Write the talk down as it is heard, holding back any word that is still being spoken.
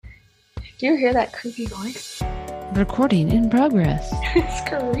Do you hear that creepy voice? Recording in progress. It's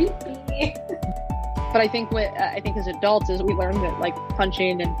creepy. But I think as adults, is we learn that like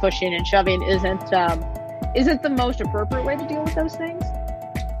punching and pushing and shoving isn't the most appropriate way to deal with those things.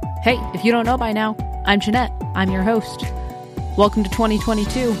 Hey, if you don't know by now, I'm Jeanette. I'm your host. Welcome to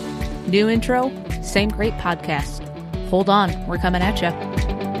 2022. New intro, same great podcast. Hold on, we're coming at ya.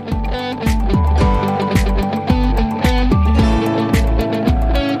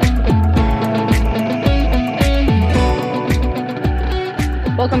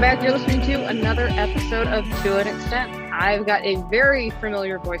 Welcome back. You're listening to another episode of To an Extent. I've got a very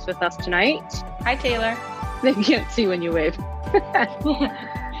familiar voice with us tonight. Hi, Taylor. They can't see when you wave.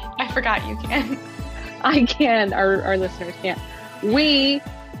 I forgot you can. I can. Our listeners can't. We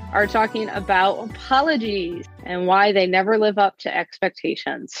are talking about apologies and why they never live up to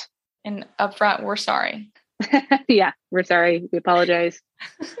expectations. And up front, we're sorry. Yeah, we're sorry. We apologize.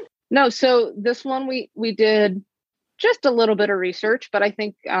 No, so this one we did just a little bit of research, but I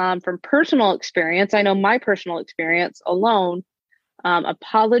think from personal experience, I know my personal experience alone,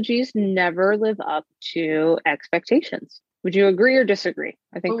 apologies never live up to expectations. Would you agree or disagree?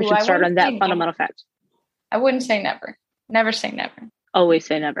 I think we should start on that fundamental fact. I wouldn't say never. Never say never. Always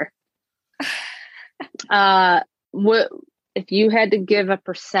say never. What if you had to give a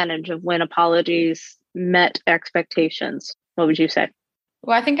percentage of when apologies met expectations? What would you say?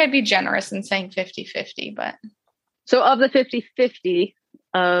 Well, I think I'd be generous in saying 50-50, but... So of the 50-50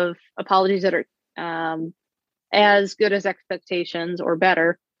 of apologies that are as good as expectations or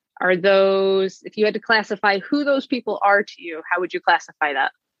better, are those, if you had to classify who those people are to you, how would you classify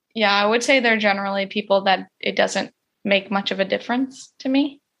that? Yeah, I would say they're generally people that it doesn't make much of a difference to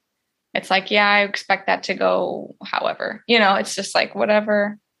me. It's like, yeah, I expect that to go however. It's just like,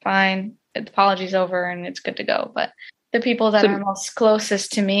 whatever, fine, the apology's over and it's good to go. But the people that are most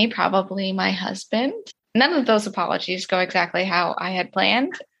closest to me, probably my husband, none of those apologies go exactly how I had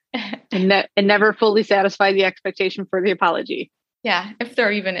planned. And never fully satisfy the expectation for the apology. Yeah, if there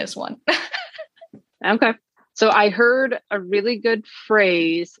even is one. Okay. So I heard a really good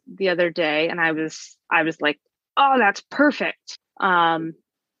phrase the other day and I was like, oh, that's perfect.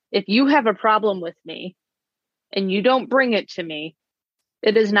 If you have a problem with me and you don't bring it to me,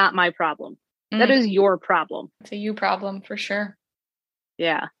 it is not my problem. That is your problem. It's a you problem for sure.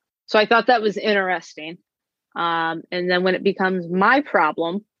 Yeah. So I thought that was interesting. And then when it becomes my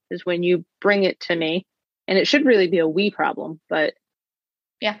problem is when you bring it to me, and it should really be a we problem, but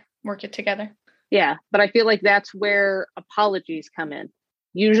yeah, work it together. Yeah. But I feel like that's where apologies come in.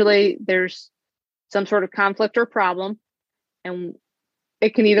 Usually there's some sort of conflict or problem, and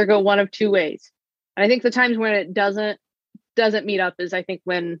it can either go one of two ways. And I think the times when it doesn't meet up is I think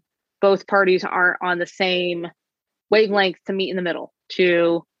when both parties aren't on the same wavelength to meet in the middle,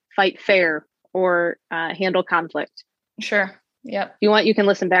 to fight fair or handle conflict. Sure. Yep. If you want, you can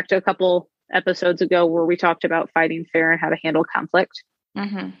listen back to a couple episodes ago where we talked about fighting fair and how to handle conflict.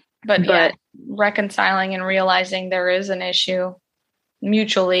 Mm-hmm. But yeah, reconciling and realizing there is an issue,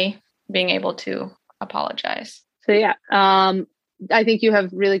 mutually being able to apologize. So yeah, I think you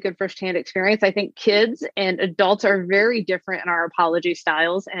have really good firsthand experience. I think kids and adults are very different in our apology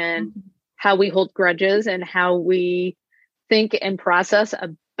styles and how we hold grudges and how we think and process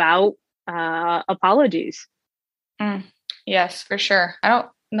about apologies. Yes, for sure. I don't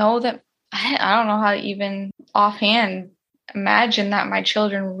know how to even offhand imagine that my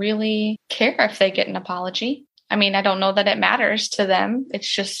children really care if they get an apology. I mean, I don't know that it matters to them. It's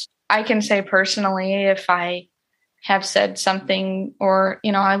just, I can say personally, if I have said something or,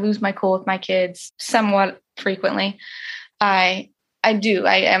 I lose my cool with my kids somewhat frequently, I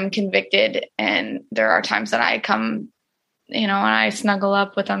am convicted. And there are times that I come, and I snuggle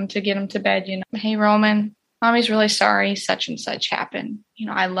up with them to get them to bed, hey, Roman, mommy's really sorry. Such and such happened.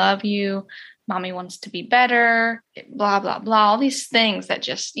 I love you. Mommy wants to be better, blah, blah, blah. All these things that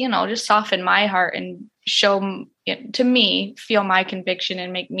just soften my heart and show to me, feel my conviction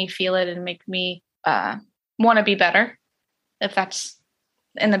and make me feel it and make me want to be better, if that's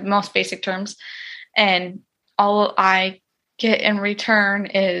in the most basic terms. And all I get in return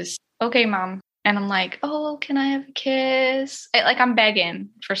is, okay, Mom. And I'm like, oh, can I have a kiss? Like I'm begging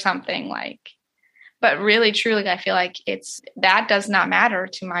for something but really, truly, I feel like that does not matter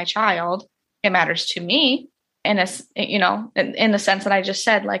to my child. It matters to me in the sense that I just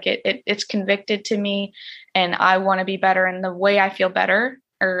said, like it's convicted to me and I want to be better. And the way I feel better,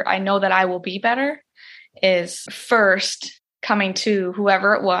 or I know that I will be better, is first coming to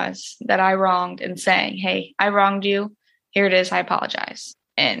whoever it was that I wronged and saying, hey, I wronged you. Here it is. I apologize.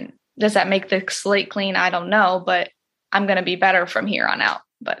 And does that make the slate clean? I don't know, but I'm going to be better from here on out.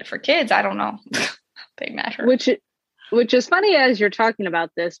 But for kids, I don't know. They matter. Which is funny as you're talking about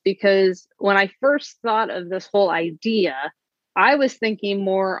this, because when I first thought of this whole idea, I was thinking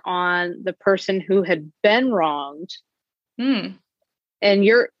more on the person who had been wronged. Hmm. And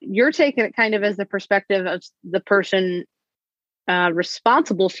you're taking it kind of as the perspective of the person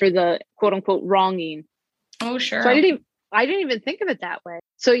responsible for the quote unquote wronging. Oh, sure. So I didn't even think of it that way.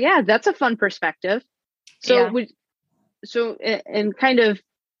 So yeah, that's a fun perspective. So and kind of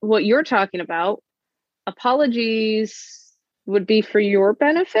what you're talking about, apologies would be for your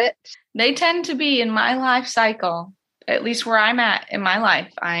benefit. They tend to be in my life cycle, at least where I'm at in my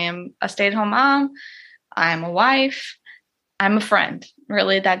life. I am a stay-at-home mom. I'm a wife. I'm a friend.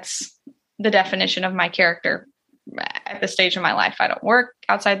 Really, that's the definition of my character at the stage of my life. I don't work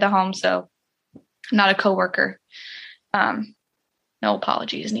outside the home, so I'm not a coworker. No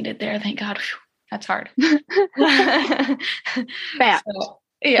apologies needed there. Thank God. Whew, that's hard. Fact. So,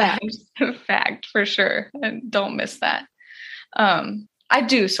 yeah, fact for sure. And don't miss that. I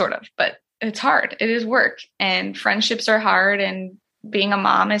do sort of, but it's hard. It is work, and friendships are hard, and being a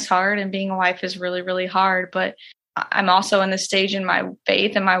mom is hard, and being a wife is really, really hard. But I'm also in the stage in my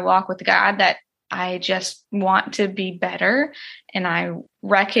faith and my walk with God that I just want to be better. And I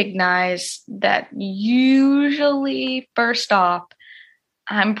recognize that usually, first off,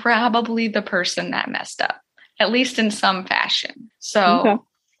 I'm probably the person that messed up, at least in some fashion. So okay.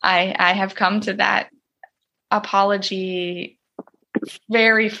 I have come to that apology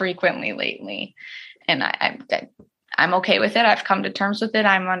very frequently lately. And I'm okay with it. I've come to terms with it.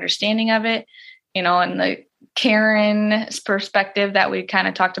 I'm understanding of it, you know, and the Karen's perspective that we kind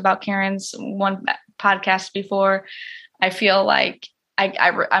of talked about Karen's one podcast before. I feel like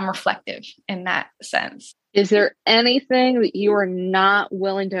I'm reflective in that sense. Is there anything that you are not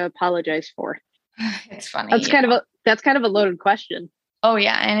willing to apologize for? It's funny. That's kind of a loaded question. Oh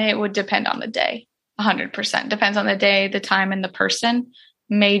yeah. And it would depend on the day. 100% depends on the day, the time, and the person,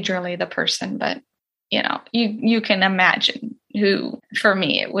 majorly the person. But you know, you can imagine who, for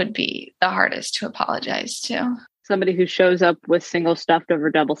me, it would be the hardest to apologize to. Somebody who shows up with single stuffed over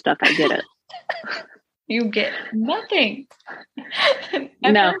double stuffed. I get it. You get nothing.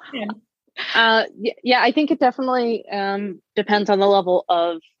 No. Yeah, I think it definitely depends on the level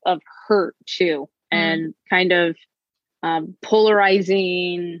of hurt too, and kind of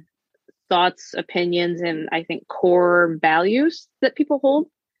polarizing thoughts, opinions, and I think core values that people hold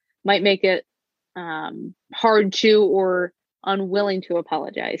might make it hard to or unwilling to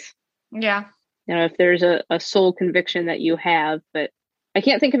apologize. Yeah. You know, if there's a soul conviction that you have, but I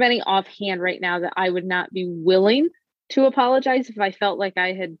can't think of any offhand right now that I would not be willing to apologize if I felt like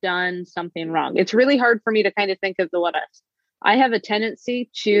I had done something wrong. It's really hard for me to kind of think of the what ifs. I have a tendency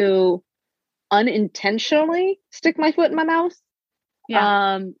to unintentionally stick my foot in my mouth.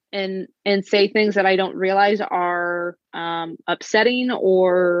 Yeah. And say things that I don't realize are upsetting,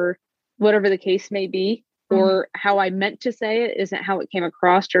 or whatever the case may be, or how I meant to say it isn't how it came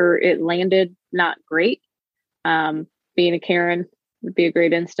across, or it landed not great. Being a Karen would be a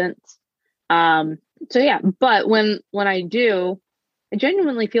great instance. So yeah, but when I do, I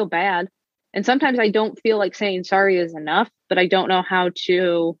genuinely feel bad. And sometimes I don't feel like saying sorry is enough, but I don't know how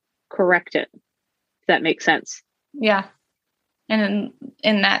to correct it. If that makes sense. Yeah. And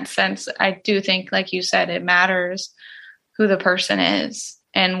in that sense, I do think, like you said, it matters who the person is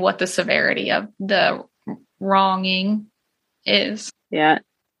and what the severity of the wronging is. Yeah.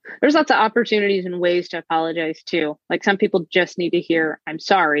 There's lots of opportunities and ways to apologize too. Like some people just need to hear, I'm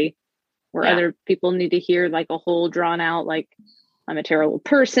sorry, where other people need to hear like a whole drawn out, like, I'm a terrible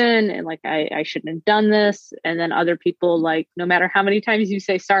person and like I shouldn't have done this. And then other people, like, no matter how many times you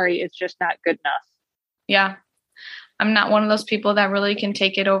say sorry, it's just not good enough. Yeah. I'm not one of those people that really can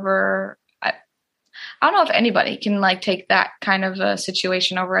take it over. I don't know if anybody can like take that kind of a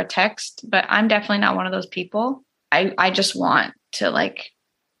situation over a text, but I'm definitely not one of those people. I just want to like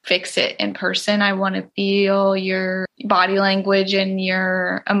fix it in person. I want to feel your body language and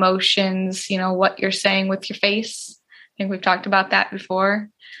your emotions, you know, what you're saying with your face. I think we've talked about that before.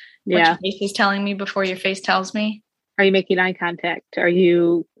 Yeah. What your face is telling me before your face tells me. Are you making eye contact? Are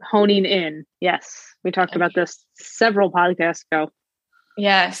you honing in? Yes. We talked about this several podcasts ago.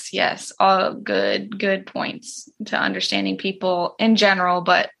 Yes. All good points to understanding people in general,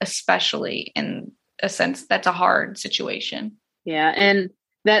 but especially in a sense that's a hard situation. Yeah. And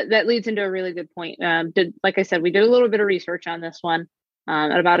that leads into a really good point. Like I said, we did a little bit of research on this one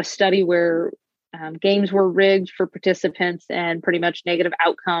about a study where games were rigged for participants and pretty much negative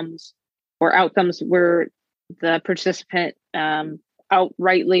outcomes, or outcomes where the participant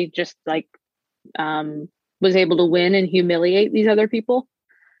outrightly just like was able to win and humiliate these other people.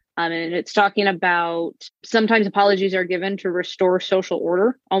 And it's talking about sometimes apologies are given to restore social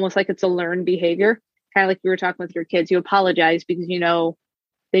order, almost like it's a learned behavior. Kind of like you were talking with your kids. You apologize because you know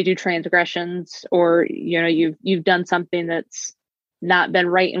they do transgressions, or you know you've done something that's not been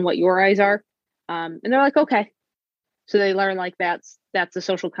right in what your eyes are, and they're like, okay. So they learn like that's a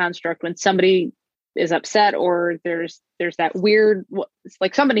social construct. When somebody is upset or there's that weird,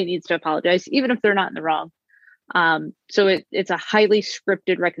 like somebody needs to apologize, even if they're not in the wrong. So it's a highly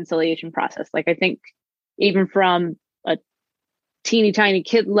scripted reconciliation process. Like I think even from a teeny tiny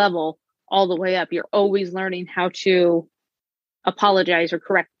kid level all the way up, you're always learning how to apologize or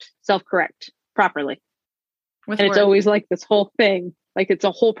self-correct properly. And it's always like this whole thing, like it's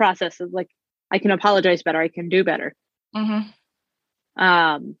a whole process of like, I can apologize better. I can do better.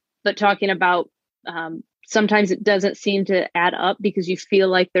 Mm-hmm. But talking about, sometimes it doesn't seem to add up because you feel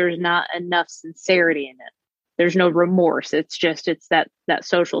like there's not enough sincerity in it. There's no remorse. It's that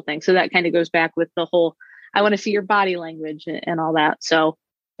social thing. So that kind of goes back with the whole, I want to see your body language and all that. So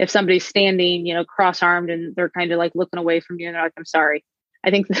if somebody's standing, you know, cross-armed and they're kind of like looking away from you and they're like, I'm sorry.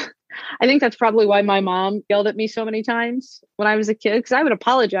 I think that's probably why my mom yelled at me so many times when I was a kid, because I would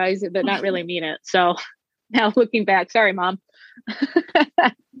apologize, but not really mean it. So now looking back, sorry, Mom.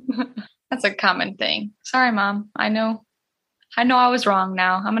 That's a common thing. Sorry, Mom. I know I was wrong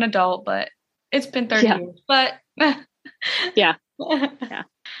now. I'm an adult, but it's been 30 years. But yeah. The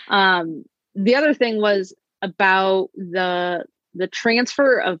other thing was about the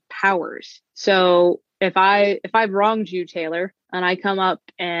transfer of powers. So if I've wronged you, Taylor, and I come up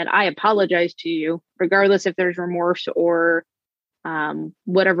and I apologize to you, regardless if there's remorse or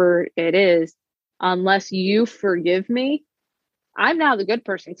whatever it is, unless you forgive me, I'm now the good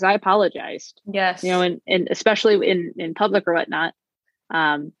person because I apologized. Yes. You know, and especially in public or whatnot.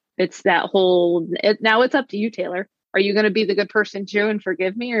 It's that whole, now it's up to you, Taylor. Are you going to be the good person too and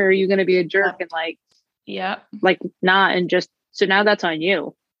forgive me? Or are you going to be a jerk and like not, and just, so now that's on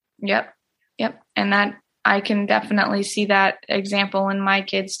you. Yep. And that I can definitely see that example in my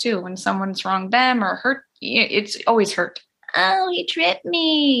kids too. When someone's wronged them or hurt, it's always hurt. Oh, he tripped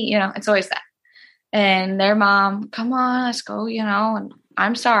me. You know, it's always that. And their mom, come on, let's go, you know, and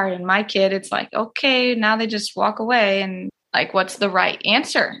I'm sorry. And my kid, it's like, okay, now they just walk away and like, what's the right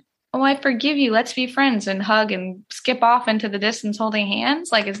answer? Oh, I forgive you. Let's be friends, and hug and skip off into the distance holding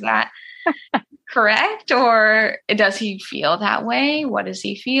hands. Like, is that correct? Or does he feel that way? What is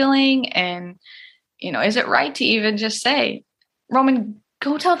he feeling? And, you know, is it right to even just say, Roman,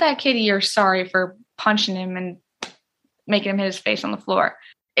 go tell that kid you're sorry for punching him and making him hit his face on the floor?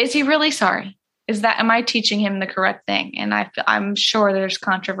 Is he really sorry? Am I teaching him the correct thing? And I'm sure there's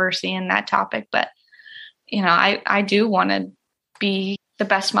controversy in that topic, but you know, I do want to be the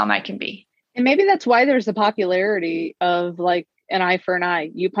best mom I can be. And maybe that's why there's the popularity of like an eye for an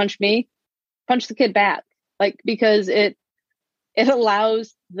eye. You punch me, punch the kid back. Like, because it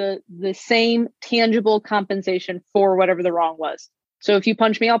allows the same tangible compensation for whatever the wrong was. So if you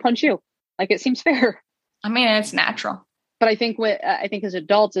punch me, I'll punch you. Like, it seems fair. I mean, it's natural. But I think as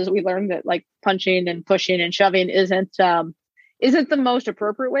adults, as we learn that like punching and pushing and shoving isn't the most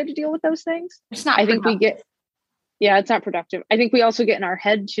appropriate way to deal with those things. It's not. I think it's not productive. I think we also get in our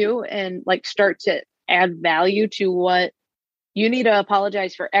head too and like start to add value to what you need to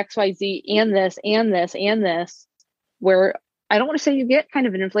apologize for X, Y, Z, and this, and this, and this, where I don't want to say you get kind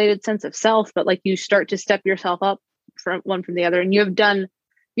of an inflated sense of self, but like you start to step yourself up from the other. And you have done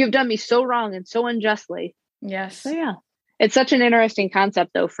me so wrong and so unjustly. Yes. So yeah. It's such an interesting concept,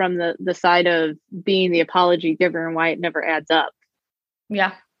 though, from the side of being the apology giver and why it never adds up.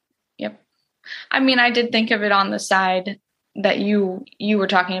 Yeah. Yep. I mean, I did think of it on the side that you were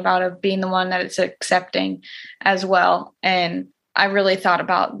talking about, of being the one that it's accepting as well. And I really thought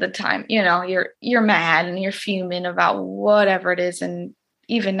about the time, you know, you're mad and you're fuming about whatever it is. And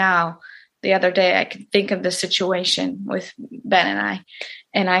even now, the other day, I could think of the situation with Ben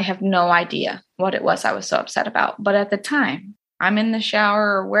and I have no idea what it was I was so upset about. But at the time, I'm in the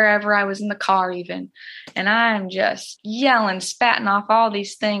shower or wherever I was, in the car even, and I'm just yelling, spatting off all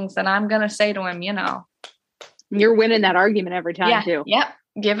these things that I'm going to say to him, you know. You're winning that argument every time too. Yep.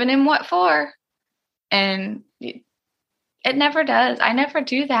 Giving him what for. And it never does. I never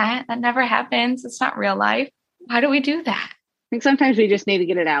do that. That never happens. It's not real life. Why do we do that? I think sometimes we just need to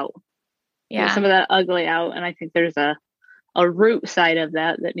get it out. Yeah. Get some of that ugly out. And I think there's a root side of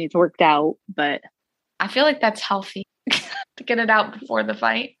that needs worked out, but I feel like that's healthy to get it out before the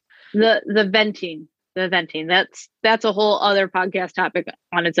fight. The venting, that's a whole other podcast topic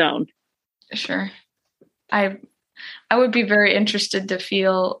on its own. Sure. I would be very interested to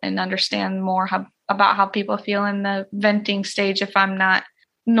feel and understand more about how people feel in the venting stage if I'm not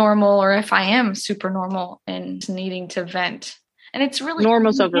normal or if I am super normal and needing to vent. And it's really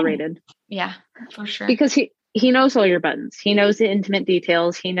normal's overrated. Yeah, for sure. Because he knows all your buttons. He knows the intimate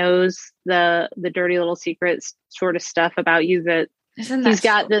details. He knows the dirty little secrets sort of stuff about you that Isn't that he's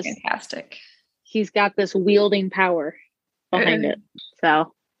got this fantastic. He's got this wielding power behind it.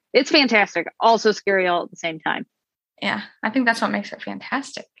 So it's fantastic. Also scary all at the same time. Yeah. I think that's what makes it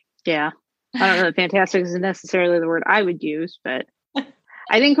fantastic. Yeah. I don't know that fantastic isn't necessarily the word I would use, but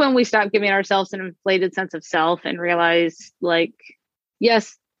I think when we stop giving ourselves an inflated sense of self and realize, like,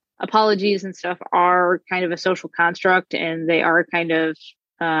 yes, apologies and stuff are kind of a social construct, and they are kind of,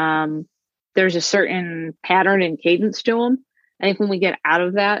 there's a certain pattern and cadence to them. I think when we get out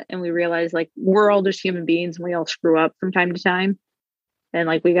of that and we realize, like, we're all just human beings and we all screw up from time to time, and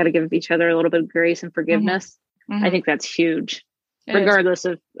like we got to give each other a little bit of grace and forgiveness. Mm-hmm. I think that's huge, regardless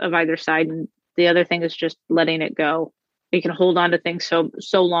of either side. And the other thing is just letting it go. We can hold on to things so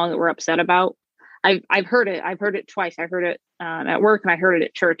long that we're upset about. I've heard it. I've heard it twice. I heard it at work and I heard it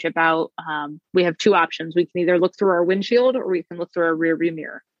at church about we have two options. We can either look through our windshield or we can look through our rear view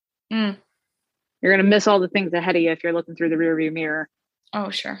mirror. You're going to miss all the things ahead of you if you're looking through the rear view mirror. Oh,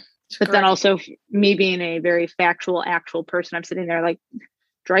 sure. But then also me being a very factual, actual person, I'm sitting there like,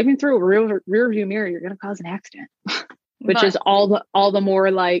 driving through a rear view mirror, you're going to cause an accident, which is all the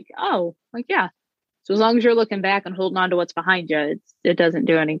more like, oh, like, yeah. So as long as you're looking back and holding on to what's behind you, it doesn't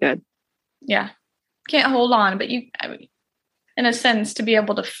do any good. Yeah. Can't hold on, but I mean, in a sense, to be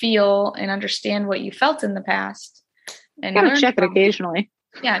able to feel and understand what you felt in the past. And you gotta check it occasionally.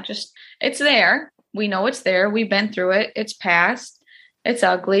 Yeah, just, it's there. We know it's there. We've been through it. It's past. It's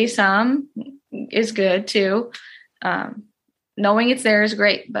ugly. Some is good too. Knowing it's there is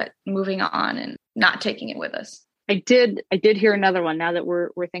great, but moving on and not taking it with us. I did hear another one now that we're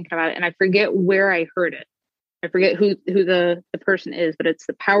thinking about it, and I forget where I heard it. I forget who the person is, but it's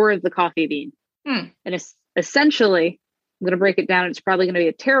the power of the coffee bean. And it's essentially, I'm going to break it down. It's probably going to be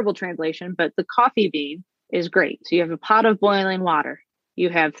a terrible translation, but the coffee bean is great. So you have a pot of boiling water. You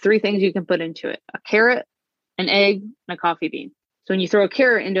have three things you can put into it: a carrot, an egg, and a coffee bean. So when you throw a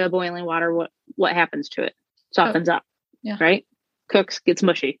carrot into boiling water, what happens to it? Softens up, right? Cooks, gets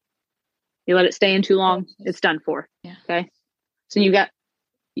mushy. You let it stay in too long, it's done for. Yeah. Okay. So you got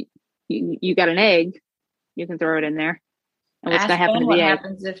an egg, you can throw it in there. And what's going to happen to the egg? What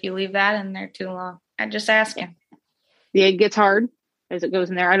happens if you leave that in there too long? I just ask him. The egg gets hard as it goes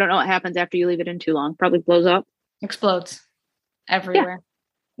in there. I don't know what happens after you leave it in too long. Probably blows up. Explodes everywhere.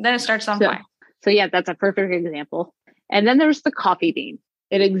 Yeah. Then it starts on fire. So yeah, that's a perfect example. And then there's the coffee bean.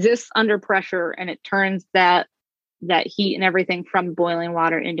 It exists under pressure and it turns that heat and everything from boiling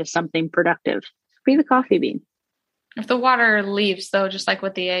water into something productive. Be the coffee bean. If the water leaves, though, just like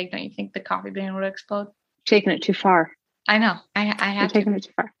with the egg, don't you think the coffee bean would explode? Taking it too far. I know. I have taken it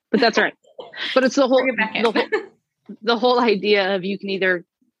too far, but that's all right. But it's the whole idea of you can either,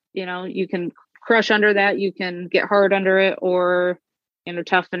 you can crush under that, you can get hard under it, or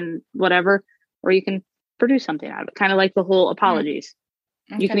tough and whatever, or you can produce something out of it. Kind of like the whole apologies.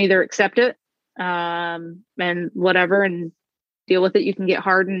 Okay. You can either accept it and whatever and deal with it. You can get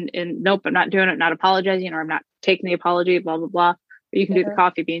hard and nope, I'm not doing it, not apologizing, or I'm not taking the apology, blah blah blah. Or you can do the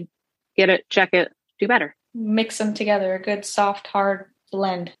coffee bean, get it, check it, do better. Mix them together, a good soft hard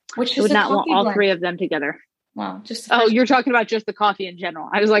blend. Which I would not want all three of them together. Wow, you're talking about just the coffee in general.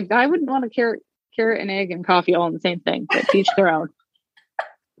 I was like, I wouldn't want a carrot and egg and coffee all in the same thing, but each their own.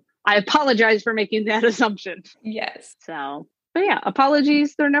 I apologize for making that assumption. Yes. So, but yeah,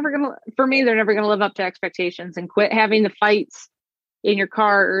 apologies. They're never going to live up to expectations, and quit having the fights in your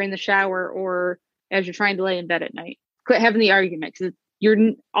car or in the shower or as you're trying to lay in bed at night. Quit having the argument, because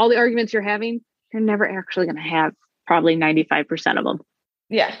all the arguments you're having, you're never actually going to have probably 95% of them.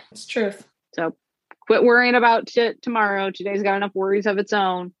 Yeah, it's truth. So quit worrying about shit tomorrow. Today's got enough worries of its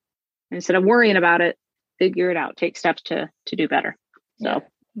own. And instead of worrying about it, figure it out. Take steps to do better. So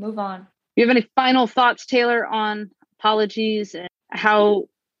move on. Do you have any final thoughts, Taylor, on apologies and how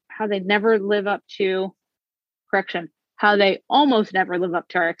they never live up to how they almost never live up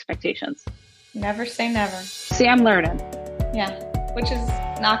to our expectations? Never say never. See, I'm learning. Yeah, which is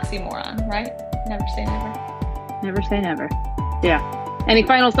an oxymoron, right? Never say never. Never say never. Yeah. Any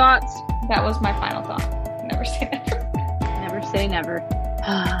final thoughts? That was my final thought. Never say never. Never say never.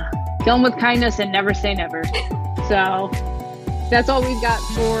 Kill them with kindness and never say never. So that's all we've got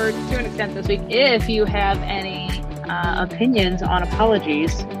to an extent this week. If you have any opinions on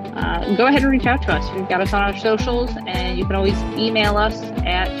apologies, go ahead and reach out to us. You've got us on our socials, and you can always email us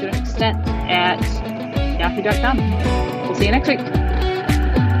at yahoo.com. We'll see you next week.